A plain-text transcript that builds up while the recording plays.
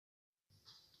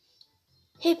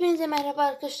Hepinize merhaba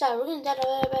arkadaşlar. Bugün sizlerle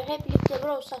beraber hep birlikte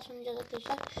Brawl Stars oynayacağız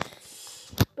arkadaşlar.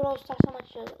 Brawl Stars'a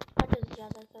maç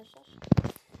yazacağız arkadaşlar.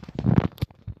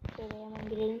 Şöyle hemen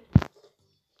girelim.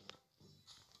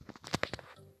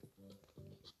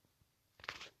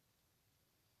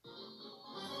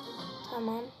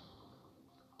 Tamam.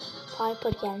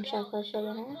 Piper gelmiş arkadaşlar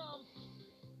yanıma.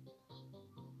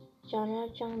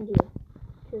 Caner Can diyor.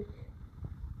 Türk.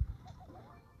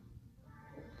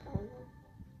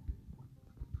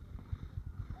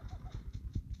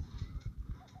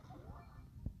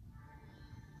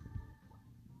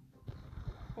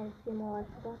 Elfim var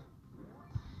şurada.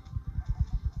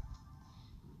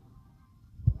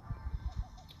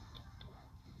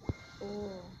 Oo.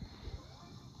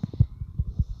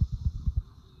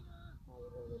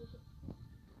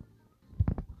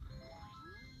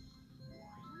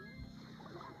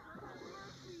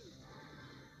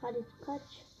 Hadi kaç.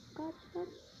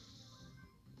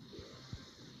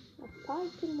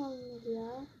 Piper mı alınır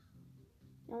ya?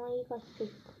 Ama iyi kaç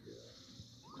çocuk.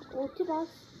 Ulti bas.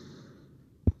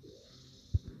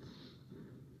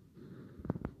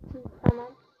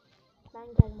 Tamam. Ben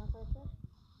geldim arkadaşlar.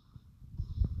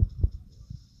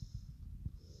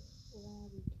 Ulan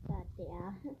abi 2 saatte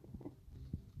ya.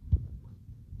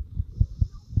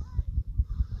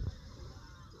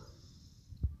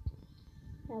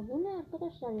 Ya bu ne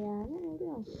arkadaşlar ya? Ne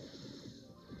oluyor?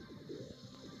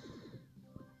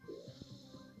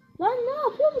 Lan ne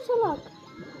yapıyor bu salak?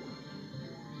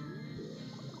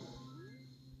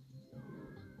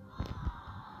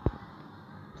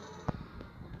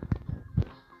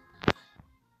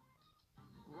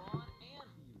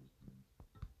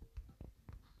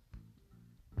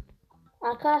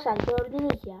 Arkadaşlar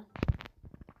gördünüz ya.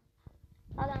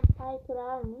 Adam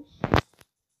Piper'ı almış.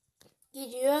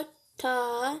 Gidiyor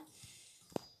ta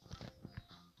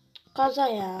kaza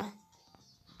ya.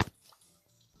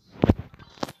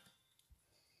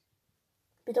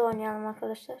 Bir de oynayalım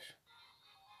arkadaşlar.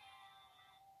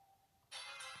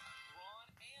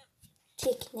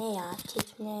 Tik ne ya?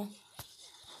 Tik ne?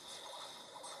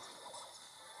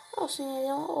 Olsun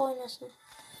ya, oynasın.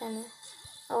 Yani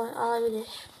alabilir.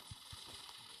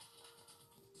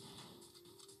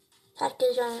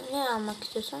 Herkes canı ne almak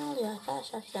istiyorsan alıyor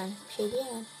arkadaşlar. Yani bir şey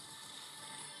diyemem.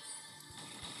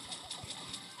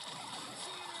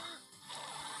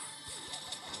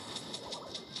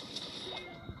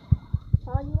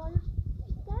 Hayır.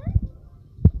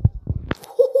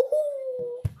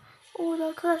 Orada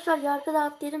arkadaşlar yargıda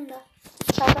atladım da.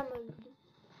 Sağdan öldürdüm.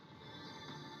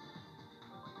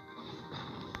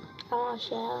 Ama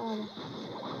şey alamadım.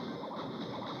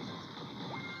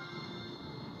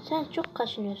 Sen çok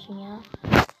kaşınıyorsun ya.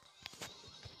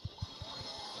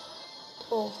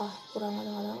 Oha,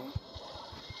 vuramadım adamı.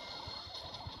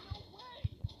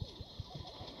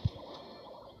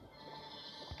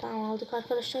 Tamam, aldık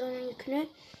arkadaşlar onun yükünü.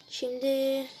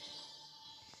 Şimdi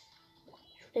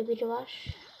şurada biri var.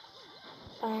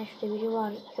 Aynen şurada biri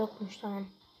var. Yokmuş, tamam.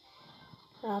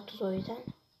 Rahatız o yüzden.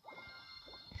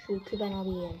 Şu yükü ben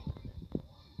alayım.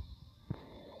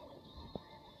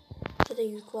 Şurada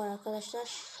yük var arkadaşlar.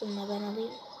 Şunu da ben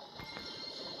alayım.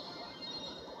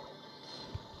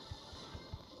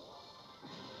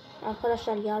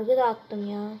 Arkadaşlar yargı da attım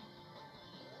ya.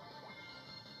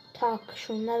 Tak,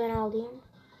 şunu da ben alayım.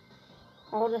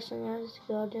 Oradasın ya,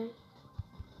 gördüm.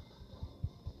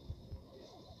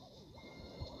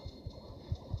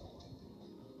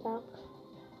 Tak.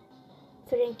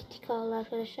 Frank tik aldı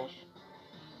arkadaşlar.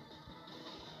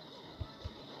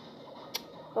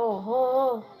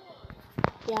 Oho.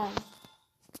 Yani.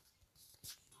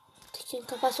 Tikin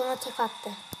kafası ona tek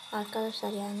attı. Arkadaşlar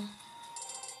yani.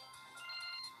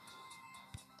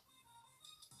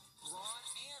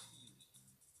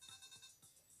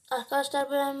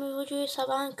 Arkadaşlar ben bu videoyu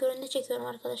sabahın köründe çekiyorum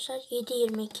arkadaşlar.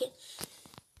 7:22.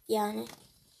 Yani.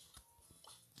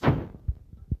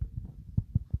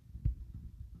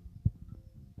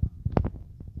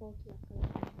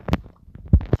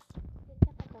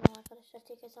 Bakalım arkadaşlar,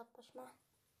 tek hesaplaşma.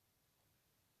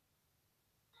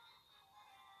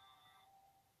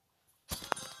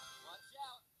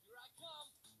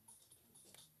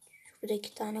 Şurada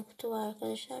 2 tane kutu var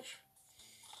arkadaşlar.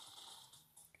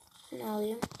 Ne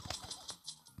alayım?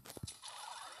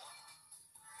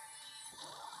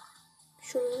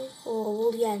 Şurada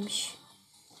bul gelmiş.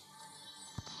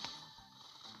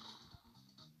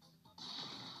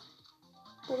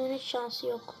 Bunun hiç şansı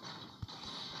yok.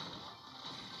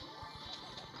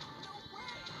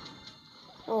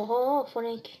 Oho,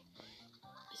 Frank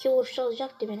 2 vuruş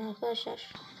alacaktı beni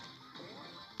arkadaşlar.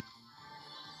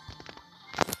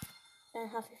 Ben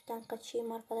hafiften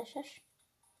kaçayım arkadaşlar.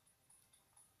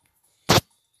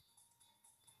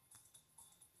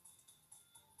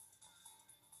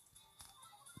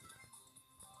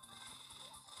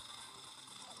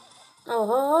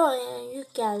 Oho yani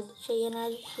yük geldi.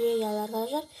 Enerjiye geldi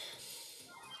arkadaşlar.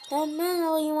 Hemen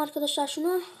alayım arkadaşlar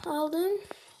şunu. Aldım.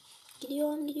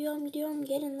 Gidiyorum.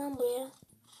 Gelin lan buraya.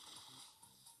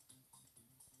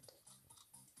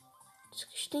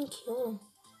 Sıkıştın ki oğlum.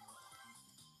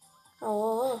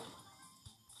 Oo.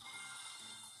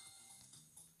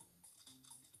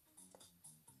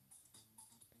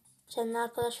 Seninle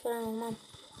arkadaş falan olmam.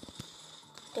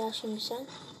 Gel şimdi sen.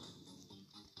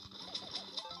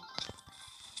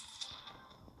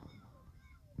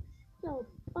 Ya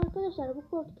arkadaşlar bu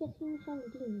kort kesin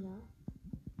nişanlı değil mi ya?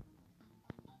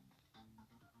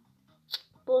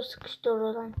 Bu sıkıştı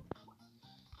oradan.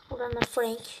 Buradan da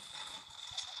Frank.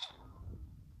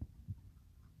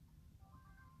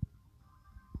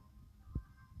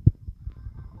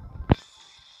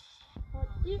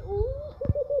 Hadi. Ooo.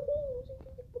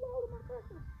 Bunu aldım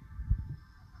arkadaşlar.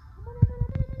 Aman.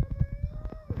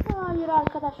 Hayır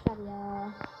arkadaşlar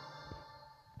ya.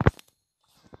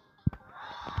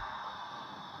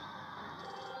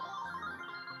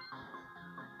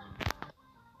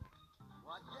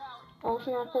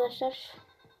 Olsun arkadaşlar.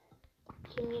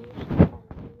 Kim girmiş?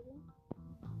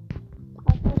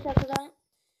 Arkadaşlar burada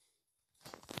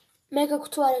mega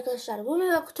kutu var arkadaşlar. Bu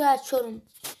mega kutuyu açıyorum.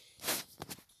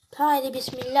 Haydi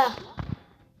bismillah.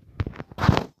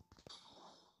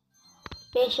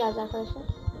 5 yaz arkadaşlar.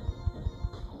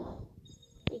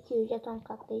 200 jeton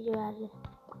katlayıcı verdi.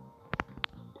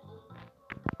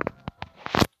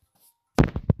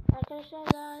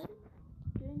 Arkadaşlar daha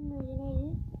dün müydü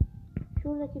neydi?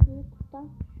 Şuradaki büyük kutudan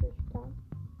şuradan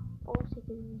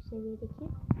 18. seviyedeki.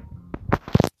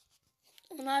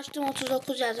 Onu açtım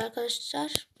 39 yaz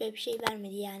arkadaşlar. Böyle bir şey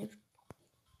vermedi yani.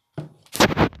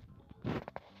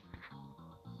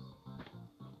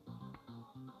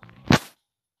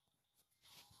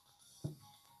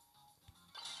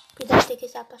 Bir daha tek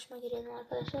hesaplaşma girelim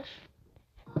arkadaşlar.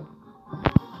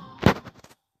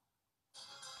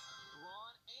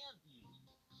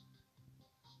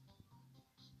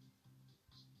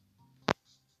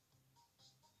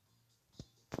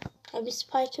 Ya bir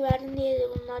spike verdin diye de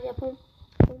bunlar yapılmaz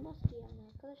ki yani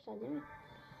arkadaşlar değil mi?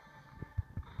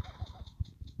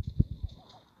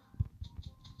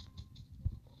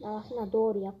 Aslında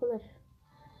doğru yapılır.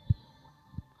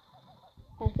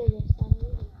 Herkes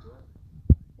efsanevi bekliyor.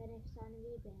 Ben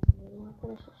efsanevi beğenmiyorum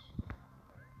arkadaşlar.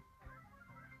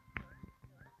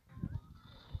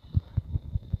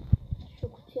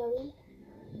 Şu kutuyu alayım.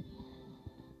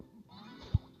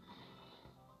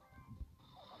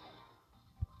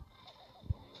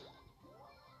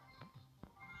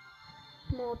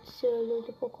 Mortis'i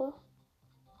öldürdü Poco.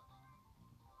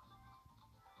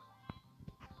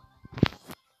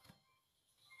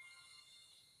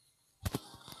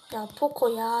 Ya Poco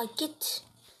ya git.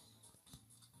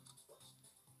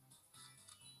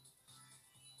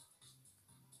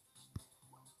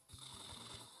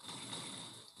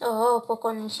 Oo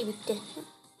Poco'nun işi bitti.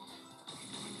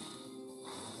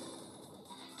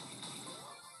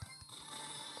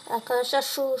 Arkadaşlar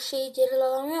şu şeyi geri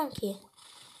alamıyorum ki.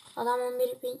 Adam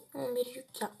 11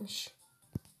 yük yapmış.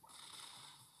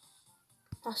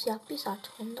 Nasıl yaptıysa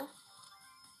artık onda.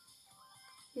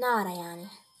 Ne ara yani?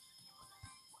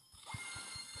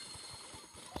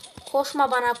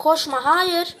 Koşma bana koşma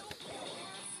hayır.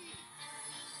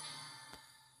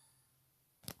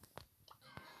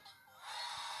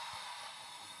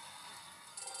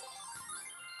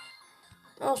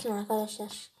 Olsun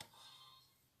arkadaşlar.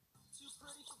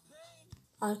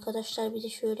 Arkadaşlar bir de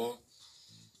şöyle.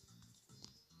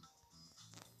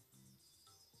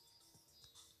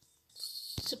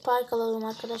 Spike alalım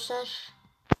arkadaşlar.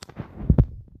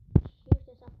 Bir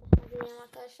hesaplaşma girelim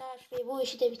arkadaşlar. Ve bu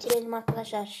işi de bitirelim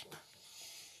arkadaşlar.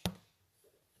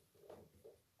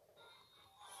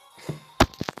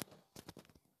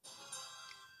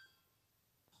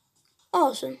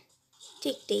 Olsun.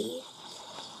 Tek de iyi.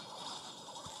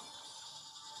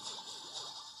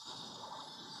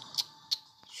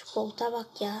 Şu koltuğa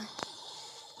bak ya.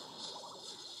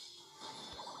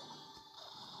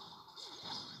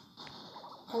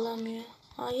 Alamıyor.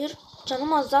 Hayır.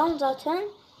 Canım az lan zaten.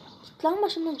 Git lan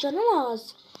başımdan canım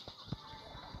az.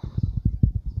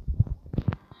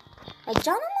 Ya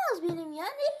canım az benim ya.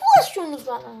 Ne bulaşıyorsunuz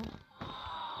bana?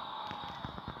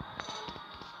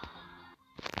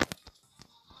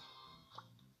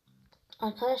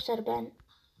 Arkadaşlar ben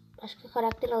başka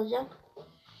karakter alacağım.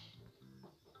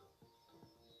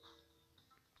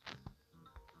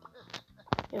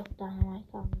 Yok daha normal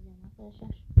kalmayacağım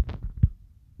arkadaşlar.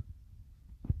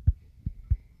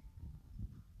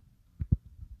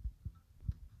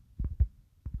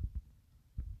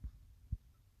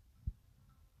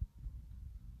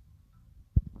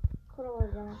 pro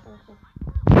olacağım arkadaşlar.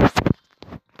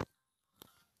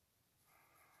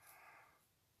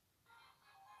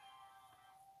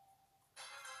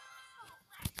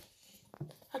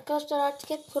 Arkadaşlar artık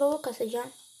hep pro'u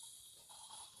kasacağım.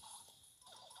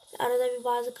 Arada bir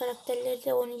bazı karakterleri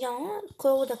de oynayacağım ama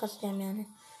pro'u da kasacağım yani.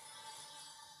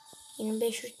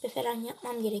 25 rütbe falan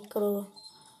yapmam gerek pro'u.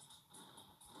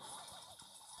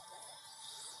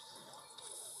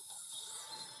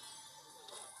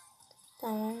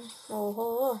 Tamam.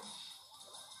 Oho.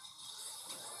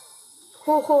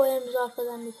 Ho elimizi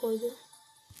arkadan bir koydu.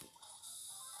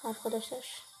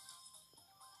 Arkadaşlar.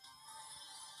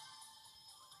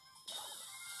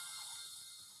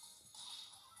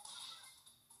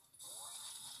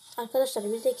 Arkadaşlar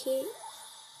bizdeki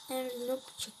hem noob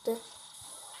çıktı.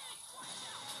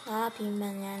 Ne yapayım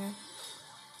ben yani?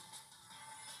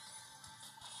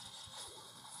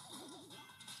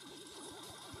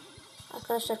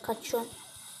 Arkadaşlar kaçıyorum.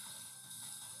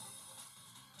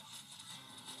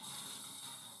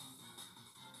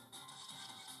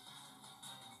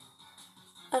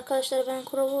 Arkadaşlar ben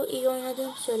Crow'u iyi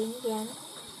oynadığım söylenir yani.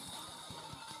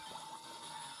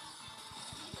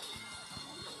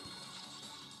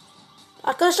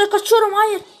 Arkadaşlar kaçıyorum,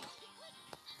 hayır.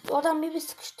 Bu adam bir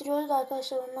sıkıştırıyordu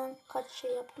arkadaşlar, ondan kaç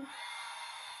şey yaptım.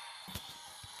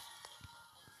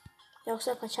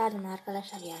 Yoksa kaçardım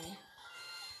arkadaşlar yani.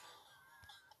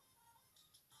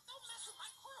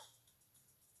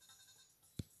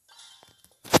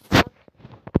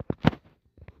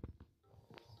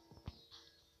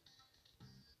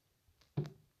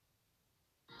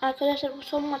 Arkadaşlar bu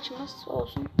son maçımız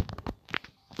olsun.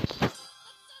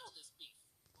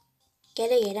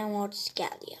 Gele mortis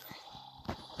geldi ya.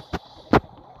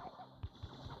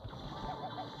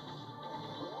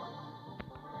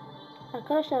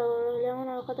 Arkadaşlar o Leon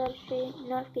o kadar şey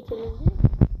nerf getirildi.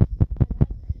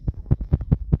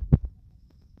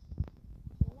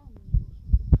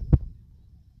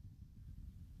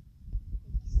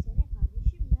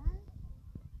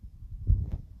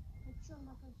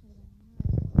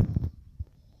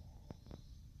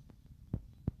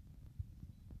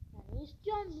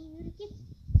 İstiyorum, yürü git.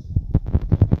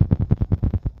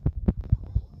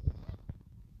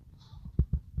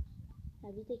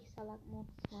 Ya bir tek salak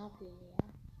mortis ne yapıyor ya?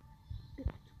 Bir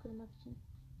kutu kırmak için.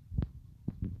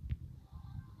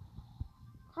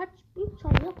 Kaç bir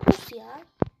çalıyor kaç ya?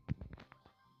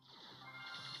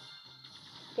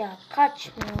 Ya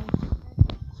kaçmıyor.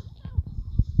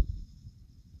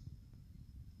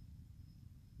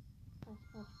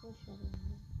 Kaç boş ver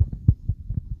onu.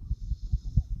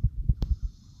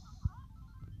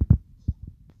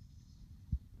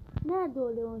 Nerede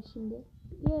oluyor şimdi?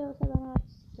 Yer olsa bana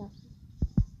artistik yapsın.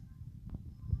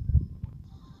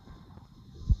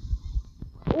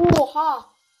 Oha!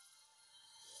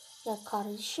 Ya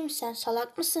kardeşim sen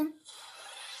salak mısın?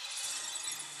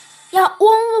 Ya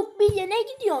onluk bir yere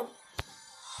gidiyorsun.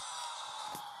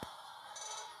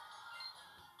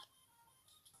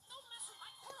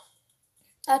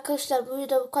 Arkadaşlar bu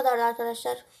video bu kadar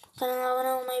arkadaşlar. Kanala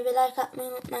abone olmayı ve like atmayı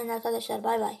unutmayın arkadaşlar.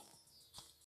 Bay bay.